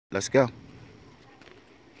Let's go.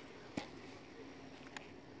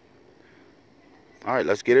 All right,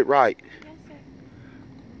 let's get it right. Yes, sir.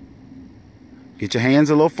 Get your hands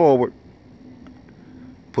a little forward.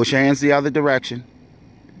 Push your hands the other direction,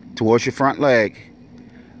 towards your front leg.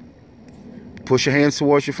 Push your hands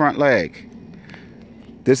towards your front leg.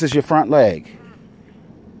 This is your front leg.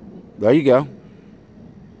 There you go.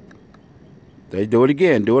 There, do it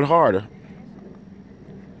again. Do it harder.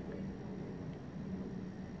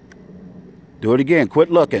 Do it again.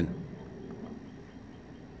 Quit looking.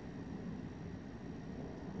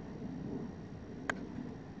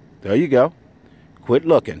 There you go. Quit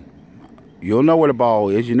looking. You'll know where the ball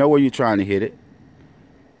is. You know where you're trying to hit it.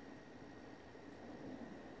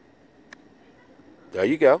 There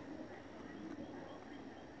you go.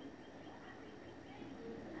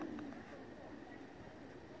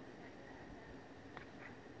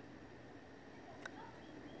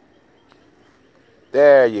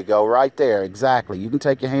 There you go, right there, exactly. You can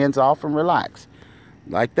take your hands off and relax.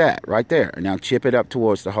 Like that, right there. And now chip it up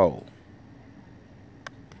towards the hole.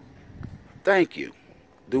 Thank you.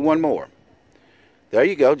 Do one more. There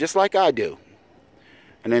you go, just like I do.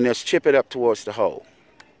 And then just chip it up towards the hole.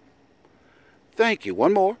 Thank you.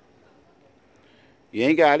 One more. You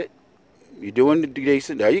ain't got it. You're doing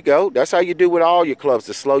decent. There you go. That's how you do with all your clubs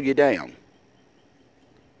to slow you down.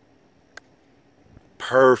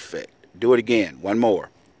 Perfect. Do it again. One more.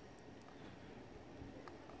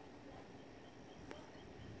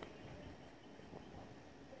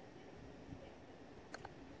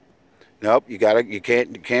 Nope, you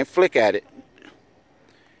can't flick at it.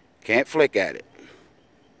 Can't flick at it.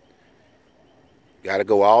 Gotta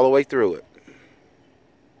go all the way through it.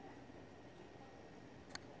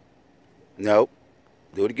 Nope.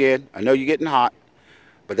 Do it again. I know you're getting hot,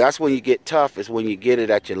 but that's when you get tough, is when you get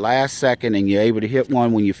it at your last second and you're able to hit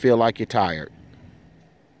one when you feel like you're tired.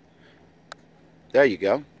 There you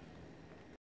go.